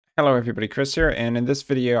Hello everybody, Chris here, and in this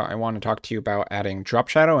video I want to talk to you about adding drop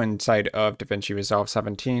shadow inside of DaVinci Resolve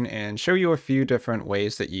 17 and show you a few different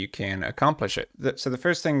ways that you can accomplish it. So the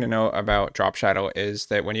first thing to know about drop shadow is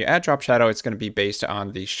that when you add drop shadow, it's going to be based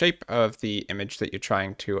on the shape of the image that you're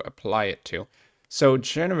trying to apply it to. So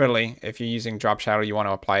generally, if you're using drop shadow, you want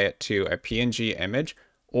to apply it to a PNG image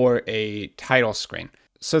or a title screen.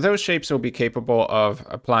 So those shapes will be capable of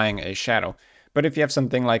applying a shadow. But if you have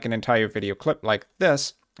something like an entire video clip like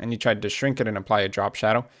this, and you tried to shrink it and apply a drop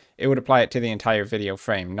shadow, it would apply it to the entire video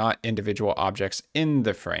frame, not individual objects in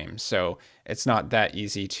the frame. So it's not that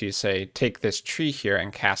easy to say, take this tree here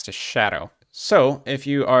and cast a shadow. So if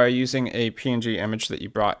you are using a PNG image that you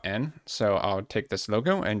brought in, so I'll take this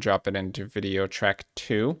logo and drop it into video track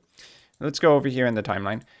 2. Let's go over here in the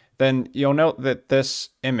timeline. Then you'll note that this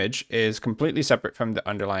image is completely separate from the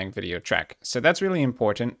underlying video track. So that's really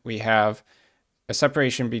important. We have a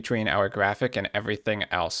separation between our graphic and everything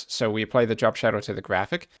else. So we apply the drop shadow to the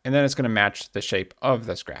graphic, and then it's going to match the shape of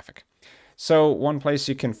this graphic. So one place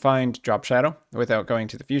you can find drop shadow without going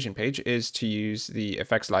to the Fusion page is to use the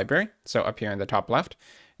effects library. So up here in the top left,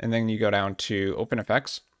 and then you go down to Open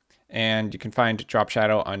Effects, and you can find drop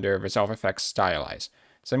shadow under Resolve Effects Stylize.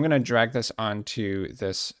 So I'm going to drag this onto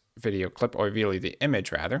this video clip, or really the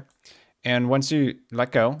image rather. And once you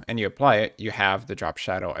let go and you apply it, you have the drop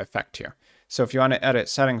shadow effect here. So if you want to edit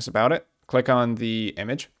settings about it, click on the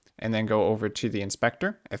image and then go over to the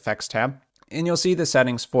Inspector, Effects tab, and you'll see the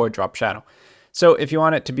settings for drop shadow. So if you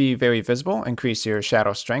want it to be very visible, increase your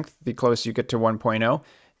shadow strength. The closer you get to 1.0,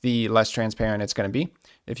 the less transparent it's going to be.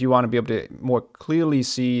 If you want to be able to more clearly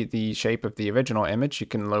see the shape of the original image, you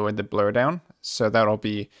can lower the blur down. So that'll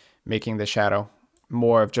be making the shadow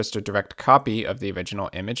more of just a direct copy of the original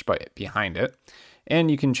image, but behind it.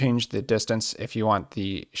 And you can change the distance if you want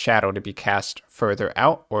the shadow to be cast further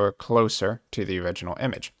out or closer to the original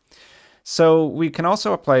image. So we can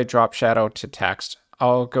also apply drop shadow to text.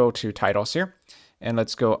 I'll go to titles here and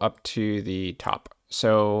let's go up to the top.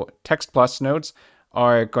 So text plus nodes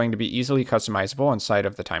are going to be easily customizable inside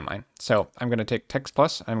of the timeline. So I'm going to take text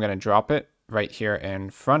plus, I'm going to drop it right here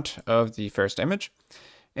in front of the first image.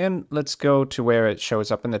 And let's go to where it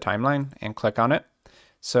shows up in the timeline and click on it.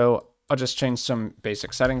 So I'll just change some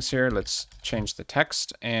basic settings here. Let's change the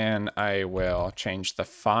text, and I will change the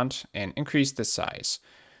font and increase the size.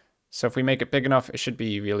 So if we make it big enough, it should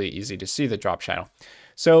be really easy to see the drop shadow.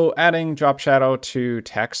 So adding drop shadow to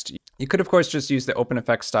text, you could of course just use the Open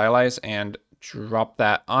Effects Stylize and drop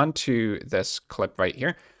that onto this clip right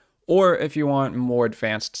here. Or if you want more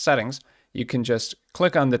advanced settings, you can just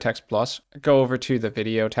click on the text plus, go over to the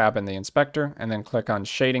video tab in the inspector, and then click on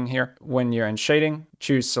shading here. When you're in shading,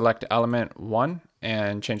 choose select element 1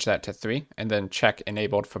 and change that to 3, and then check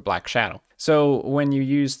enabled for black shadow. So when you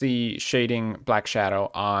use the shading black shadow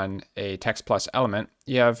on a text plus element,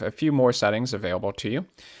 you have a few more settings available to you.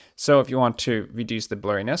 So if you want to reduce the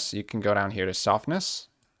blurriness, you can go down here to softness,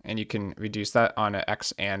 and you can reduce that on an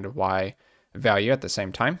X and Y value at the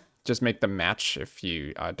same time. Just make them match if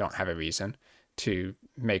you don't have a reason to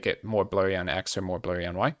make it more blurry on X or more blurry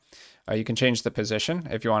on Y. You can change the position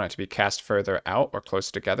if you want it to be cast further out or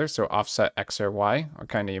close together. So offset X or Y are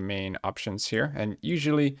kind of your main options here. And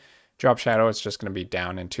usually drop shadow is just going to be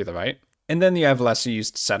down and to the right. And then you have less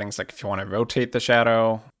used settings, like if you want to rotate the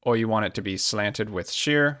shadow or you want it to be slanted with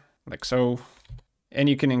shear, like so. And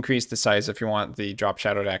you can increase the size if you want the drop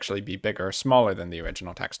shadow to actually be bigger or smaller than the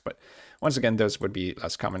original text. But once again, those would be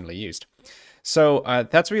less commonly used. So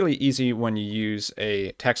that's really easy when you use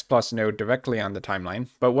a text plus node directly on the timeline.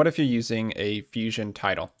 But what if you're using a Fusion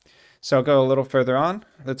title? So I'll go a little further on.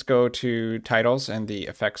 Let's go to titles and the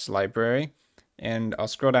effects library. And I'll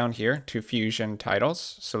scroll down here to Fusion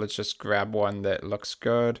titles. So let's just grab one that looks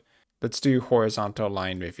good. Let's do horizontal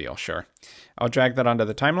line reveal, sure. I'll drag that onto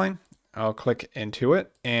the timeline. I'll click into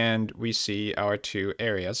it and we see our two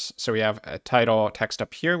areas. So we have a title text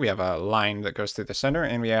up here, we have a line that goes through the center,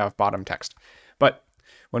 and we have bottom text. But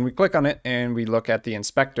when we click on it and we look at the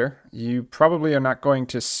inspector, you probably are not going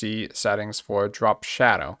to see settings for drop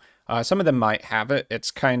shadow. Some of them might have it.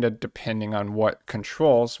 It's kind of depending on what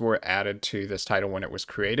controls were added to this title when it was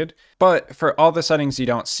created. But for all the settings you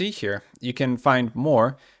don't see here, you can find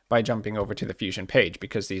more by jumping over to the Fusion page,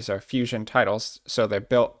 because these are Fusion titles, so they're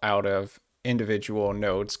built out of individual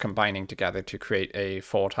nodes combining together to create a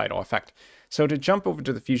full title effect. So to jump over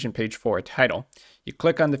to the Fusion page for a title, you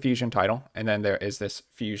click on the Fusion title, and then there is this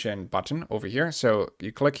Fusion button over here. So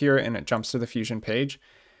you click here and it jumps to the Fusion page,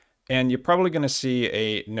 and you're probably going to see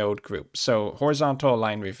a node group. So horizontal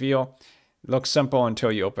line reveal looks simple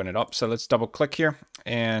until you open it up. So let's double click here,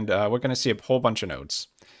 and we're going to see a whole bunch of nodes.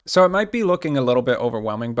 So it might be looking a little bit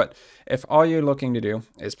overwhelming, but if all you're looking to do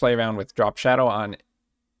is play around with drop shadow on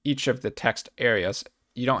each of the text areas,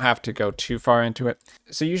 you don't have to go too far into it.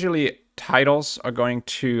 So usually titles are going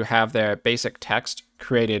to have their basic text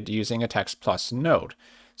created using a text plus node.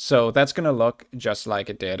 So that's going to look just like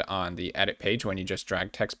it did on the edit page when you just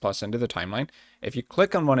drag text plus into the timeline. If you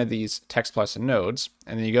click on one of these text plus nodes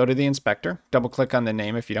and then you go to the inspector, double click on the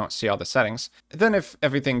name if you don't see all the settings, then if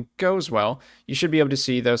everything goes well, you should be able to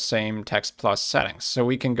see those same text plus settings. So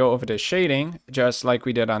we can go over to shading just like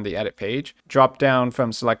we did on the edit page, drop down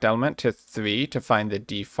from select element to 3 to find the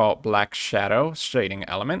default black shadow shading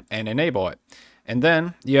element and enable it. And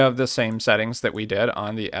then you have the same settings that we did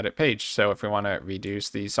on the edit page. So if we want to reduce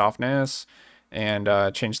the softness and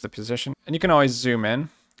change the position, and you can always zoom in,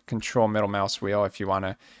 control middle mouse wheel if you want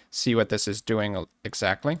to see what this is doing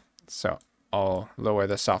exactly. So I'll lower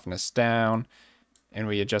the softness down and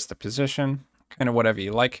we adjust the position, kind of whatever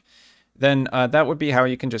you like. Then that would be how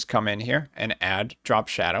you can just come in here and add drop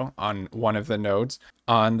shadow on one of the nodes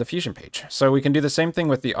on the Fusion page. So we can do the same thing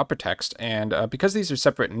with the upper text, and because these are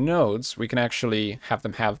separate nodes, we can actually have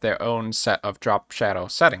them have their own set of drop shadow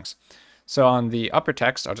settings. So on the upper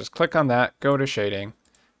text, I'll just click on that, go to shading,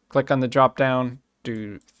 click on the drop down,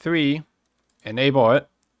 do 3, enable it,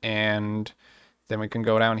 and then we can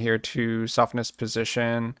go down here to softness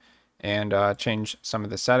position and change some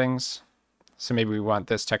of the settings. So maybe we want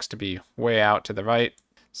this text to be way out to the right.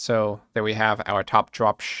 So there we have our top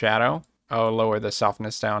drop shadow. I'll lower the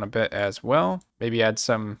softness down a bit as well. Maybe add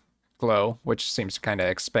some glow, which seems to kind of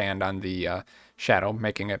expand on the shadow,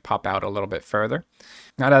 making it pop out a little bit further.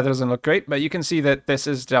 Now that doesn't look great, but you can see that this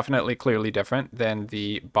is definitely clearly different than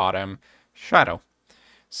the bottom shadow.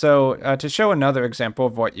 So to show another example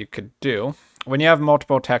of what you could do, when you have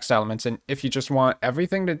multiple text elements, and if you just want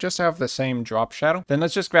everything to just have the same drop shadow, then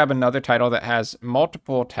let's just grab another title that has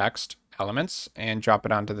multiple text elements and drop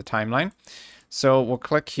it onto the timeline. So we'll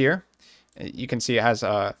click here. You can see it has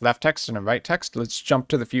a left text and a right text. Let's jump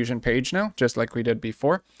to the Fusion page now, just like we did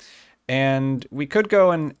before. And we could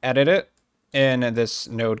go and edit it in this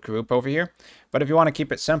node group over here. But if you want to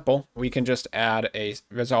keep it simple, we can just add a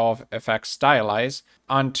Resolve effects Stylize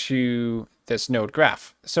onto this node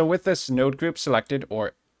graph. So with this node group selected,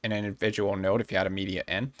 or an individual node if you had a media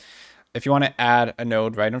in, if you want to add a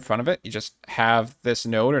node right in front of it, you just have this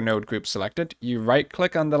node or node group selected. You right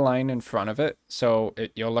click on the line in front of it. So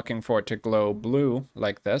you're looking for it to glow blue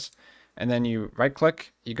like this. And then you right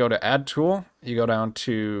click, you go to add tool, you go down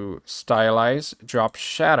to Stylize, drop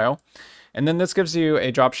shadow. And then this gives you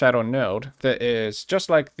a drop shadow node that is just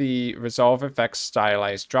like the Resolve effects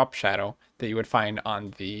Stylize drop shadow that you would find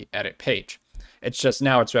on the edit page. It's just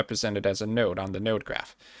now it's represented as a node on the node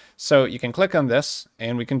graph. So you can click on this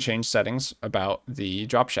and we can change settings about the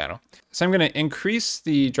drop shadow. So I'm going to increase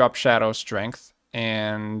the drop shadow strength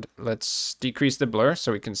and let's decrease the blur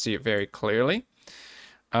so we can see it very clearly.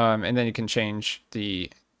 And then you can change the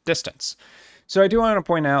distance. So I do want to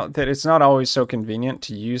point out that it's not always so convenient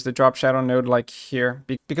to use the drop shadow node like here,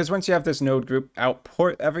 because once you have this node group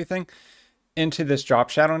output everything into this drop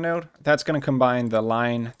shadow node, that's going to combine the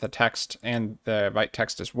line, the text, and the right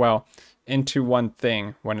text as well into one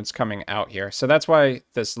thing when it's coming out here. So that's why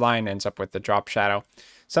this line ends up with the drop shadow.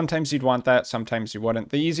 Sometimes you'd want that, sometimes you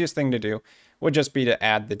wouldn't. The easiest thing to do would just be to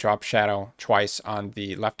add the drop shadow twice on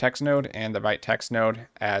the left text node and the right text node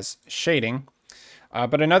as shading.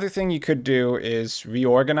 But another thing you could do is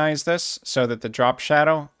reorganize this so that the drop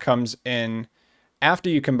shadow comes in after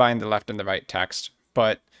you combine the left and the right text,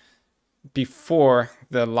 but before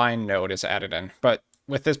the line node is added in. But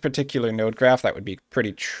with this particular node graph, that would be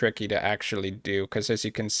pretty tricky to actually do, because as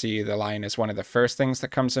you can see, the line is one of the first things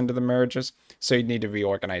that comes into the merges, so you'd need to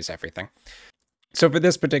reorganize everything. So for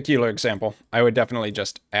this particular example, I would definitely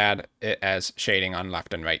just add it as shading on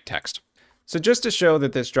left and right text. So just to show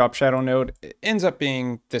that this drop shadow node ends up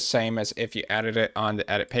being the same as if you added it on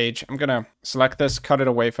the edit page, I'm going to select this, cut it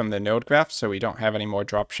away from the node graph so we don't have any more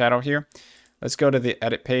drop shadow here. Let's go to the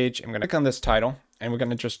edit page. I'm going to click on this title and we're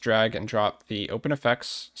going to just drag and drop the Open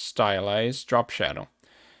Effects Stylize drop shadow.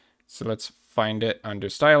 So let's find it under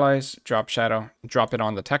Stylize, drop shadow, drop it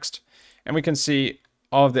on the text, and we can see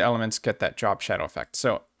all of the elements get that drop shadow effect.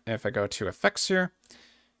 So if I go to effects here,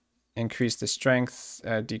 increase the strength,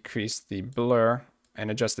 decrease the blur,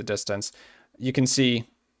 and adjust the distance, you can see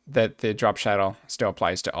that the drop shadow still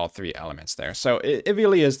applies to all three elements there. So it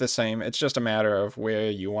really is the same. It's just a matter of where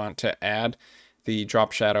you want to add the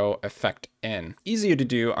drop shadow effect in. Easier to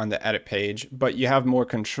do on the edit page, but you have more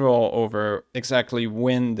control over exactly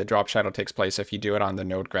when the drop shadow takes place if you do it on the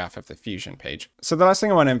node graph of the Fusion page. So the last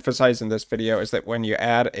thing I want to emphasize in this video is that when you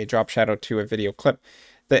add a drop shadow to a video clip,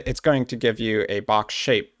 that it's going to give you a box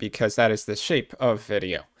shape because that is the shape of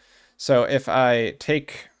video. So if I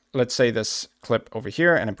take, let's say, this clip over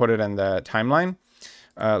here and I put it in the timeline,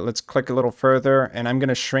 let's click a little further, and I'm going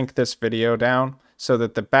to shrink this video down so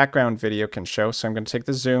that the background video can show. So I'm going to take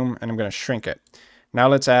the zoom and I'm going to shrink it. Now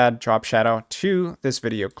let's add drop shadow to this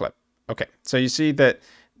video clip. Okay, so you see that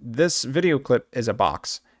this video clip is a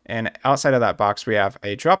box, and outside of that box we have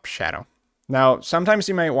a drop shadow. Now sometimes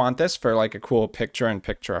you might want this for like a cool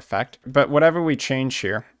picture-in-picture effect, but whatever we change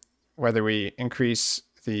here, whether we increase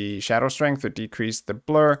the shadow strength or decrease the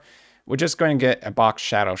blur, we're just going to get a box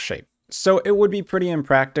shadow shape. So it would be pretty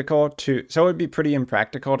impractical to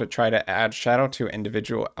try to add shadow to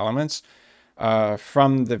individual elements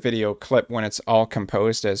from the video clip when it's all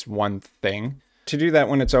composed as one thing. To do that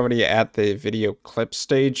when it's already at the video clip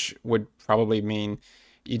stage would probably mean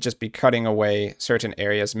you'd just be cutting away certain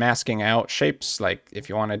areas, masking out shapes, like if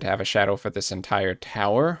you wanted to have a shadow for this entire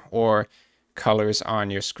tower, or colors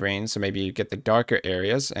on your screen. So maybe you get the darker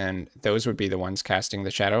areas and those would be the ones casting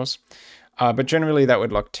the shadows. But generally that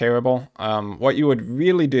would look terrible. What you would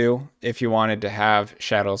really do if you wanted to have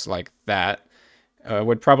shadows like that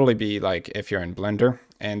would probably be like if you're in Blender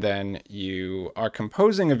and then you are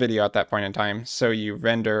composing a video at that point in time. So you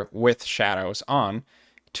render with shadows on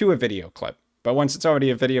to a video clip. But once it's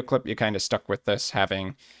already a video clip, you're kind of stuck with this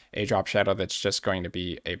having a drop shadow that's just going to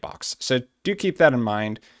be a box. So do keep that in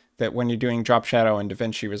mind, that when you're doing drop shadow in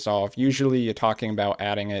DaVinci Resolve, usually you're talking about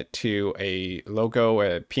adding it to a logo,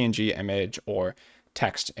 a PNG image, or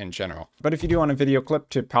text in general. But if you do want a video clip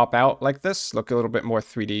to pop out like this, look a little bit more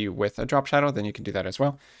 3D with a drop shadow, then you can do that as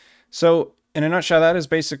well. So in a nutshell, that is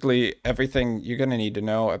basically everything you're going to need to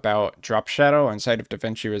know about drop shadow inside of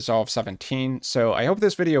DaVinci Resolve 17. So I hope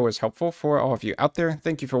this video was helpful for all of you out there.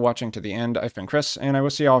 Thank you for watching to the end. I've been Chris, and I will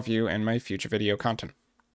see all of you in my future video content.